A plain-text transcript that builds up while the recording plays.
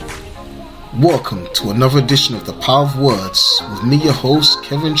Welcome to another edition of The Power of Words with me, your host,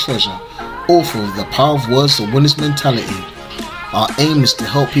 Kevin Treasure, author of The Power of Words, The Winner's Mentality. Our aim is to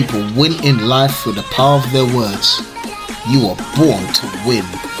help people win in life through the power of their words. You are born to win.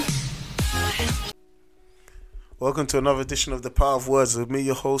 Welcome to another edition of The Power of Words with me,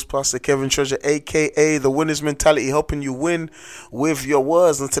 your host, Pastor Kevin Treasure, aka The Winner's Mentality, helping you win with your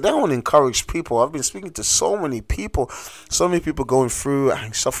words. And today I want to encourage people. I've been speaking to so many people going through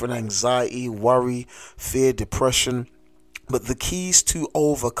suffering anxiety, worry, fear, depression. But the keys to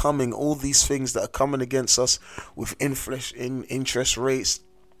overcoming all these things that are coming against us with interest rates,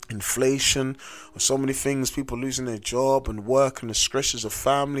 inflation, so many things, people losing their job and work and the stresses of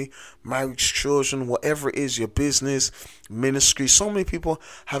family, marriage, children, whatever it is, your business, ministry, so many people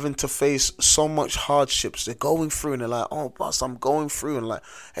having to face so much hardships. They're going through and they're like, oh, boss, I'm going through, and like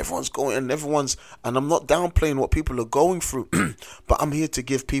everyone's going and I'm not downplaying what people are going through, but I'm here to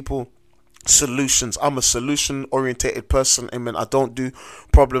give people solutions. I'm a solution orientated person. Amen. I don't do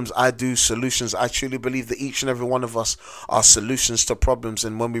problems, I do solutions. I truly believe that each and every one of us are solutions to problems.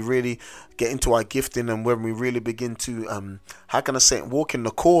 And when we really get into our gifting and when we really begin to walk in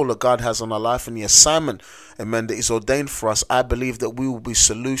the call that God has on our life and the assignment, amen, that is ordained for us, I believe that we will be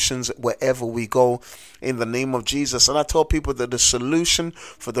solutions wherever we go in the name of Jesus. And I tell people that the solution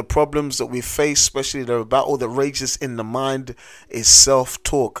for the problems that we face, especially the battle that rages in the mind, is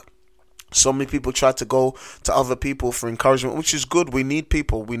self-talk. So many people try to go to other people for encouragement, which is good. We need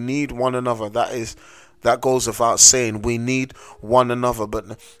people. We need one another. That goes without saying. We need one another. But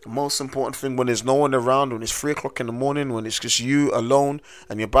the most important thing, when there's no one around, when it's 3 o'clock in the morning, when it's just you alone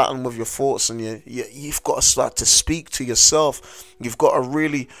and you're battling with your thoughts, and you've got to start to speak to yourself. You've got to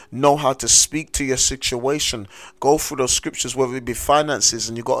really know how to speak to your situation. Go through those scriptures, whether it be finances,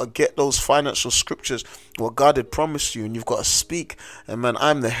 and you've got to get those financial scriptures, what God had promised you, and you've got to speak. And man,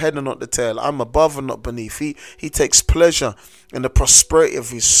 I'm the head and not the tail. I'm above and not beneath. He takes pleasure in the prosperity of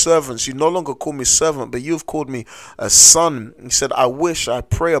his servants. You no longer call me servant, but you've called me a son. He said, I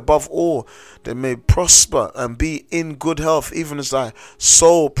pray above all they may prosper and be in good health, even as thy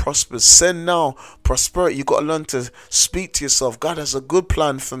soul prospers. Send now prosperity. You got to learn to speak to yourself. God has a good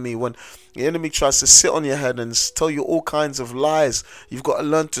plan for me. When the enemy tries to sit on your head and tell you all kinds of lies, you've got to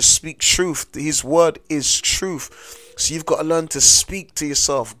learn to speak truth. His word is truth. So you've got to learn to speak to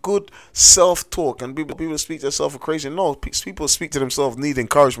yourself. Good self-talk. And people speak to themselves are crazy. No, people speak to themselves need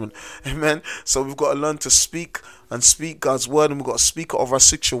encouragement. Amen. So we've got to learn to speak God's word, and we've got to speak of our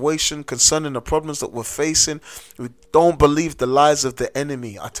situation concerning the problems that we're facing. We don't believe the lies of the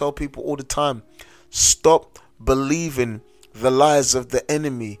enemy. I tell people all the time, stop believing the lies of the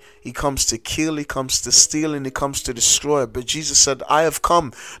enemy. He comes to kill, he comes to steal, and he comes to destroy. But Jesus said, I have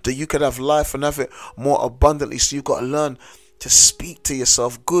come that you could have life and have it more abundantly. So you've got to learn to speak to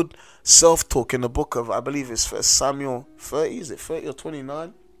yourself. Good self-talk in the book of, I believe it's 1 Samuel 30. Is it 30 or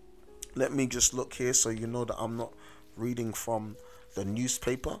 29? Let me just look here so you know that I'm not reading from the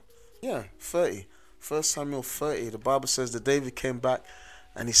newspaper. Yeah, 30. 1 Samuel 30. The Bible says that David came back,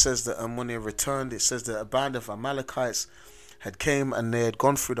 and he says that when he returned, it says that a band of Amalekites had came, and they had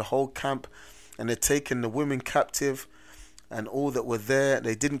gone through the whole camp, and they'd taken the women captive and all that were there.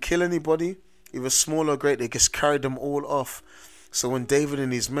 They didn't kill anybody, either small or great. They just carried them all off. So when David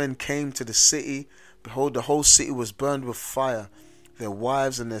and his men came to the city, behold, the whole city was burned with fire. Their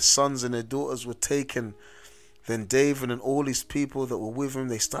wives and their sons and their daughters were taken. Then David and all his people that were with him,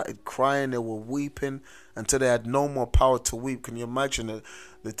 they started crying, they were weeping until they had no more power to weep. Can you imagine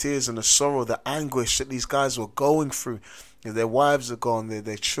the tears and the sorrow, the anguish that these guys were going through? Their wives are gone,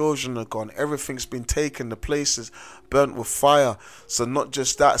 their children are gone, everything's been taken, the place is burnt with fire. So not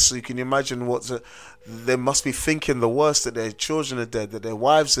just that, so you can imagine they must be thinking the worst, that their children are dead, that their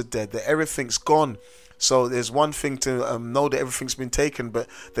wives are dead, that everything's gone. So there's one thing to know that everything's been taken, but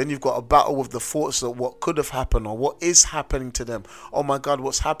then you've got a battle with the thoughts of what could have happened or what is happening to them. Oh my God,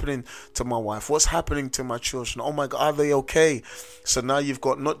 what's happening to my wife? What's happening to my children? Oh my God, are they okay? So now you've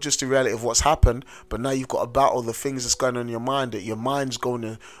got not just the reality of what's happened, but now you've got to battle the things that's going on in your mind, that your mind's going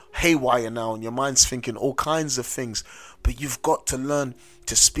to haywire now and your mind's thinking all kinds of things. But you've got to learn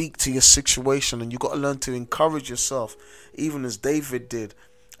to speak to your situation, and you've got to learn to encourage yourself, even as David did.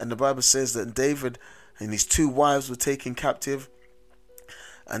 And the Bible says that David and his 2 wives were taken captive,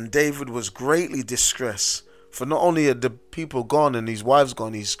 and David was greatly distressed. For not only are the people gone and his wives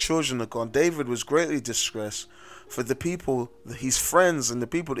gone, his children are gone, David was greatly distressed. For the people, his friends and the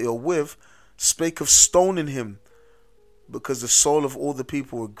people that he was with, spake of stoning him, because the soul of all the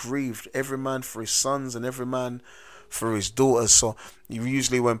people were grieved, every man for his sons and every man for his daughters. So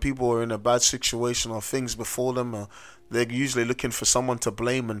usually when people are in a bad situation or things befall them, or they're usually looking for someone to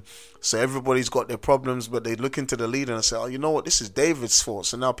blame, and so everybody's got their problems, but they look into the leader and say, oh, you know what, this is David's fault.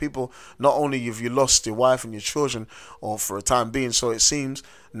 So now people, not only have you lost your wife and your children, or for a time being, so it seems,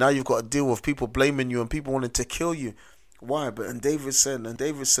 now you've got to deal with people blaming you and people wanting to kill you. Why? And David said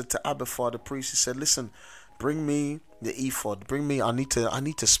to Abiathar the priest, he said, listen, bring me the ephod, I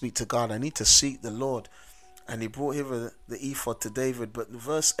need to speak to God, I need to seek the Lord. And he brought here the ephod to David. But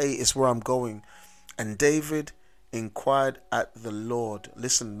verse 8 is where I'm going. And David inquired at the Lord.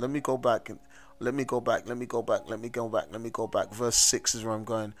 Listen, let me go back. Verse 6 is where I'm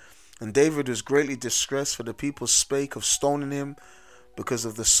going. And David was greatly distressed, for the people spake of stoning him, because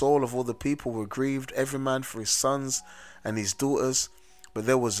of the soul of all the people were grieved, every man for his sons and his daughters. But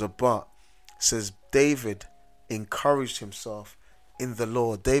there was a but. It says David encouraged himself in the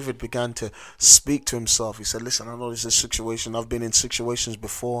Lord. David began to speak to himself. He said, listen, I know this is a situation. I've been in situations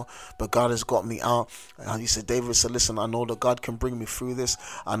before, but God has got me out. And he said, David said, listen, I know that God can bring me through this.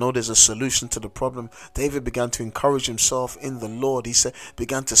 I know there's a solution to the problem. David began to encourage himself in the Lord. He said,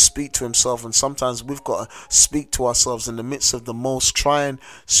 began to speak to himself. And sometimes we've got to speak to ourselves in the midst of the most trying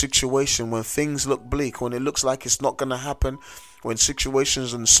situation, when things look bleak, when it looks like it's not going to happen, when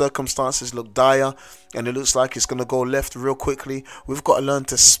situations and circumstances look dire and it looks like it's going to go left real quickly. We've got to learn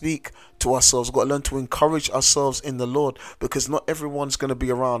to speak to ourselves. We've got to learn to encourage ourselves in the Lord, because not everyone's going to be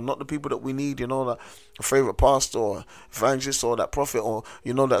around. Not the people that we need, that favorite pastor or evangelist or that prophet or,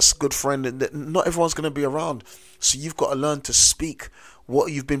 that's good friend. Not everyone's going to be around. So you've got to learn to speak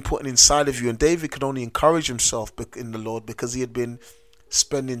what you've been putting inside of you. And David could only encourage himself in the Lord because he had been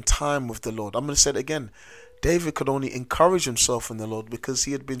spending time with the Lord. I'm going to say it again. David could only encourage himself in the Lord because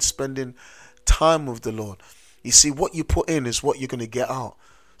he had been spending time with the Lord. You see, what you put in is what you're going to get out.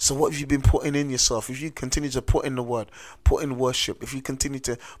 So what have you been putting in yourself? If you continue to put in the word, put in worship, if you continue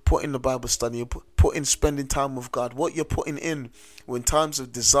to put in the Bible study, put in spending time with God, what you're putting in when times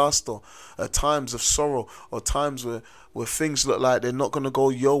of disaster, times of sorrow, or times where things look like they're not going to go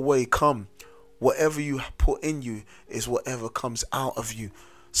your way come, whatever you put in you is whatever comes out of you.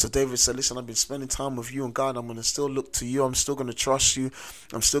 So David said, listen, I've been spending time with you, and God, I'm going to still look to you. I'm still going to trust you.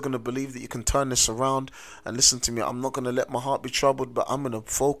 I'm still going to believe that you can turn this around. And listen to me, I'm not going to let my heart be troubled, but I'm going to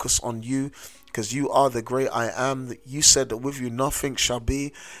focus on you, because you are the great I am. That you said that with you nothing shall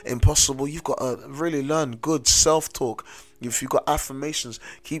be impossible. You've got to really learn good self-talk. If you've got affirmations,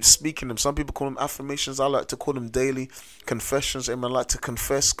 keep speaking them. Some people call them affirmations. I like to call them daily confessions. I like to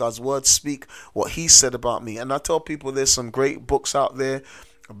confess God's word, speak what he said about me. And I tell people there's some great books out there,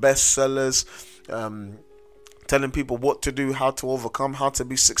 bestsellers, telling people what to do, how to overcome, how to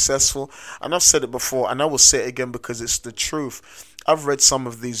be successful. And I've said it before, and I will say it again because it's the truth. I've read some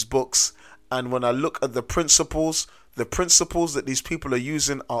of these books, and when I look at the principles that these people are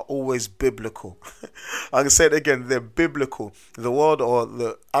using are always biblical. I can say it again, they're biblical. The world,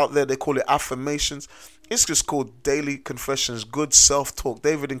 or out there, they call it affirmations. It's just called daily confessions, good self-talk.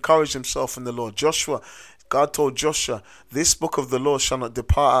 David encouraged himself in the Lord. God told Joshua, this book of the law shall not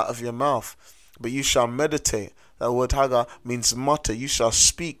depart out of your mouth, but you shall meditate. That word Haggah means mutter. You shall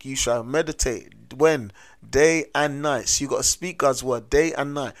speak, you shall meditate. When? Day and night. So you got to speak God's word day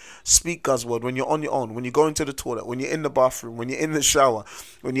and night. Speak God's word when you're on your own, when you go into the toilet, when you're in the bathroom, when you're in the shower,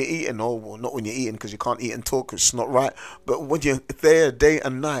 when you're eating. Oh, well, not when you're eating, because you can't eat and talk, it's not right. But when you're there day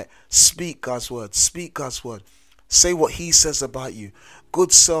and night, speak God's word. Speak God's word. Say what he says about you.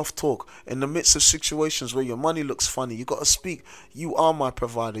 Good self-talk. In the midst of situations where your money looks funny, you got to speak. You are my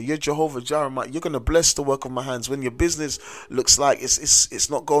provider. You're Jehovah Jireh. You're going to bless the work of my hands. When your business looks like it's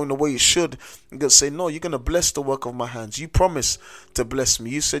not going the way it should, you're going to say, no, you're going to bless the work of my hands. You promise to bless me.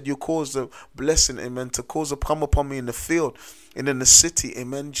 You said you cause the blessing, amen, to cause a come upon me in the field and in the city,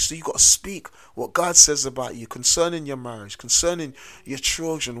 amen. So you got to speak what God says about you concerning your marriage, concerning your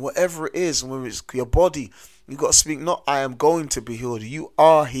children, whatever it is, whether it's your body. You got to speak, not I am going to be healed. You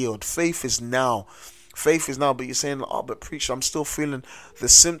are healed. Faith is now. Faith is now. But you're saying, oh, but preacher, I'm still feeling the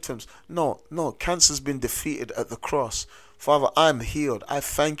symptoms. No. Cancer's been defeated at the cross. Father, I'm healed. I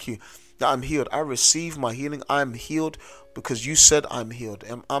thank you that I'm healed. I receive my healing. I'm healed because you said I'm healed.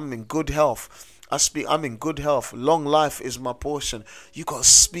 I'm in good health. I'm in good health. Long life is my portion. You got to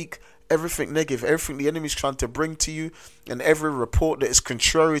speak everything negative, everything the enemy's trying to bring to you, and every report that is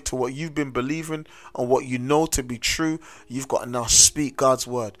contrary to what you've been believing and what you know to be true, you've got to now speak God's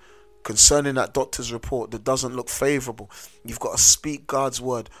word. Concerning that doctor's report that doesn't look favorable, you've got to speak God's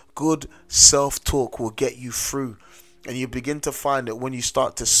word. Good self-talk will get you through. And you begin to find that when you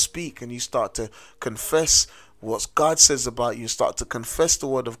start to speak and you start to confess what God says about you. Start to confess the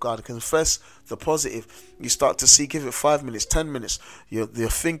word of God, confess the positive. You start to see, give it 5 minutes, 10 minutes. Your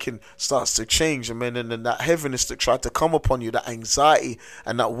thinking starts to change, and then that heaviness that tried to come upon you, that anxiety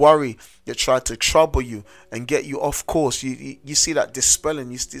and that worry that tried to trouble you and get you off course, you see that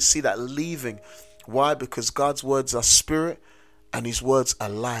dispelling, you see that leaving. Why? Because God's words are spirit and his words are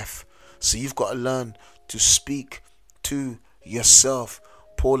life. So you've got to learn to speak to yourself.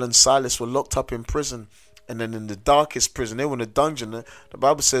 Paul and Silas were locked up in prison, and then in the darkest prison, they were in a dungeon. The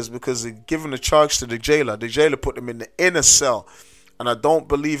Bible says because they'd given a charge to the jailer put them in the inner cell. And I don't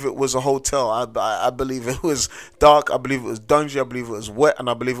believe it was a hotel. I believe it was dark. I believe it was dungy. I believe it was wet. And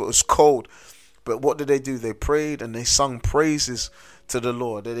I believe it was cold. But what did they do? They prayed and they sung praises to the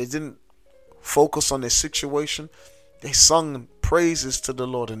Lord. They didn't focus on their situation. They sung praises to the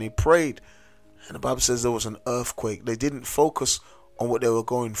Lord and they prayed. And the Bible says there was an earthquake. They didn't focus on what they were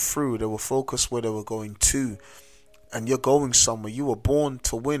going through. They were focused where they were going to. And you're going somewhere. You were born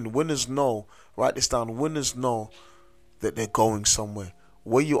to win. Winners know. Write this down. Winners know that they're going somewhere.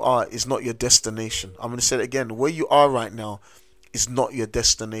 Where you are is not your destination. I'm going to say it again. Where you are right now is not your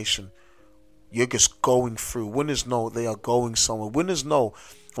destination. You're just going through. Winners know they are going somewhere. Winners know,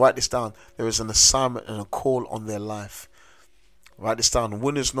 write this down, there is an assignment and a call on their life. Write this down.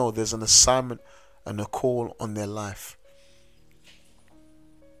 Winners know there's an assignment and a call on their life.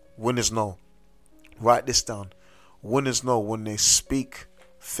 Winners know. Write this down. Winners know when they speak,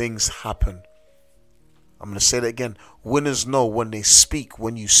 things happen. I'm going to say that again. Winners know when they speak.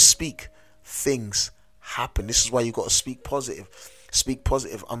 When you speak, things happen. This is why you got to speak positive. Speak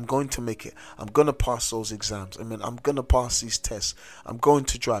positive. I'm going to make it. I'm going to pass those exams. I'm going to pass these tests. I'm going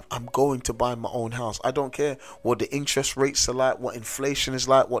to drive. I'm going to buy my own house. I don't care what the interest rates are like, what inflation is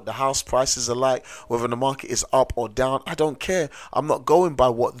like, what the house prices are like, whether the market is up or down. I don't care. I'm not going by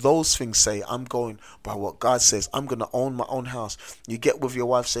what those things say. I'm going by what God says. I'm going to own my own house. You get with your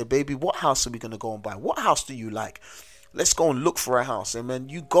wife, say, baby, what house are we going to go and buy? What house do you like? Let's go and look for a house. Amen.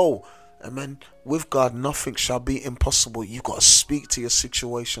 You go. Amen. With God, nothing shall be impossible. You got to speak to your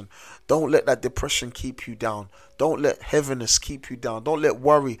situation. Don't let that depression keep you down. Don't let heaviness keep you down. Don't let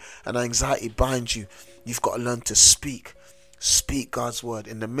worry and anxiety bind you. You've got to learn to speak. Speak God's word.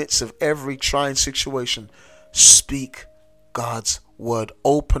 In the midst of every trying situation, speak God's word.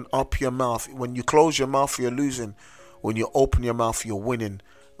 Open up your mouth. When you close your mouth, you're losing. When you open your mouth, you're winning.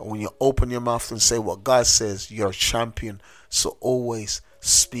 And when you open your mouth and say what God says, you're a champion. So always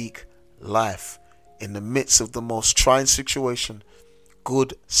speak life. In the midst of the most trying situation,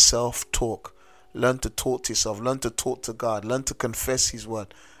 good self-talk. Learn to talk to yourself. Learn to talk to God. Learn to confess his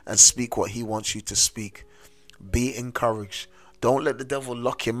word and speak what he wants you to speak. Be encouraged. Don't let the devil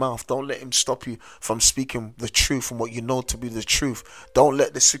lock your mouth. Don't let him stop you from speaking the truth and what you know to be the truth. Don't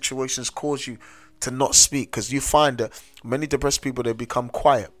let the situations cause you to not speak, because you find that many depressed people, they become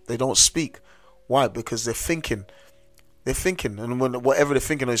quiet. They don't speak. Why? Because they're thinking, and when whatever they're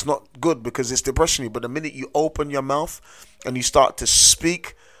thinking is not good, because it's depression. But the minute you open your mouth and you start to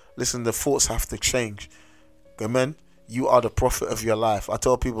speak, listen, the thoughts have to change. Amen. You are the prophet of your life. I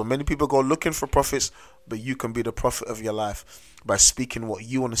tell people, many people go looking for prophets, but you can be the prophet of your life by speaking what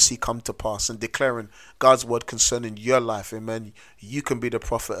you want to see come to pass and declaring God's word concerning your life. Amen. You can be the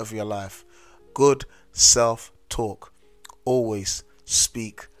prophet of your life. Good self-talk. Always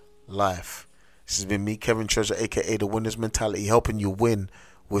speak life. This has been me, Kevin Treasure, aka The Winner's Mentality, helping you win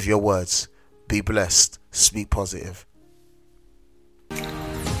with your words. Be blessed. Speak positive.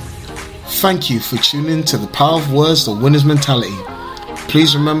 Thank you for tuning in to The Power of Words, The Winner's Mentality.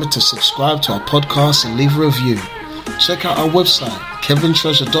 Please remember to subscribe to our podcast and leave a review. Check out our website,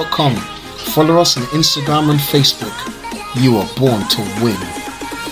 kevintreasure.com. Follow us on Instagram and Facebook. You are born to win.